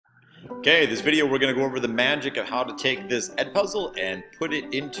Okay, this video we're going to go over the magic of how to take this EdPuzzle and put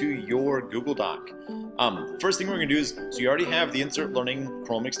it into your Google Doc. First thing we're going to do is, so you already have the InsertLearning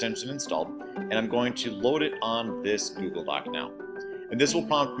Chrome extension installed, and I'm going to load it on this Google Doc now. And this will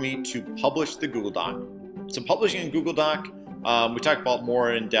prompt me to publish the Google Doc. So publishing in Google Doc, we talked about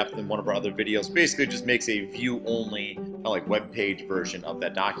more in depth in one of our other videos. Basically, it just makes a view-only, kind of like web page version of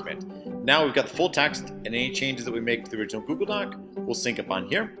that document. Now we've got the full text, and any changes that we make to the original Google Doc will sync up on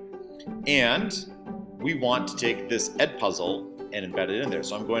here. And we want to take this EdPuzzle and embed it in there.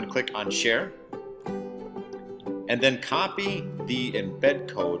 So I'm going to click on Share, and then copy the embed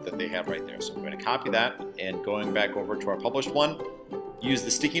code that they have right there. So I'm going to copy that, and going back over to our published one, use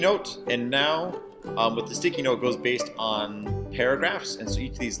the sticky note, and now with the sticky note, it goes based on paragraphs, and so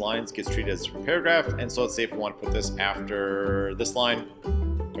each of these lines gets treated as a paragraph. And so let's say if we want to put this after this line,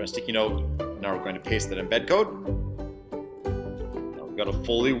 our sticky note, now we're going to paste that embed code. Now we've got a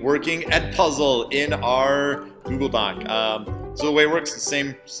fully working EdPuzzle in our Google Doc. So the way it works is the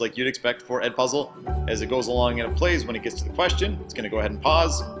same, just like you'd expect for EdPuzzle. As it goes along and it plays, when it gets to the question, it's going to go ahead and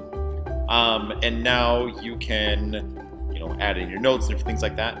pause. And now you can add in your notes and things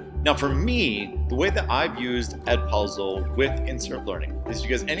like that. Now for me, the way that I've used EdPuzzle with InsertLearning is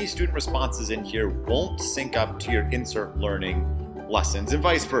because any student responses in here won't sync up to your InsertLearning lessons and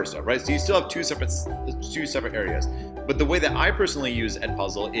vice versa, right? So you still have two separate areas. But the way that I personally use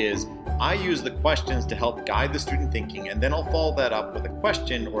EdPuzzle is I use the questions to help guide the student thinking, and then I'll follow that up with a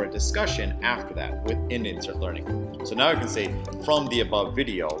question or a discussion after that within InsertLearning. So now I can say from the above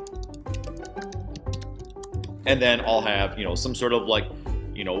video, and then I'll have, some sort of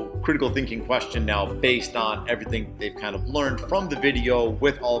critical thinking question now based on everything they've kind of learned from the video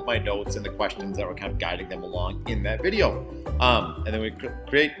with all of my notes and the questions that were kind of guiding them along in that video. And then we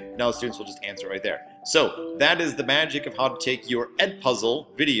create, now the students will just answer right there. So that is the magic of how to take your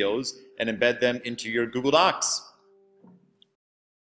EdPuzzle videos and embed them into your Google Docs.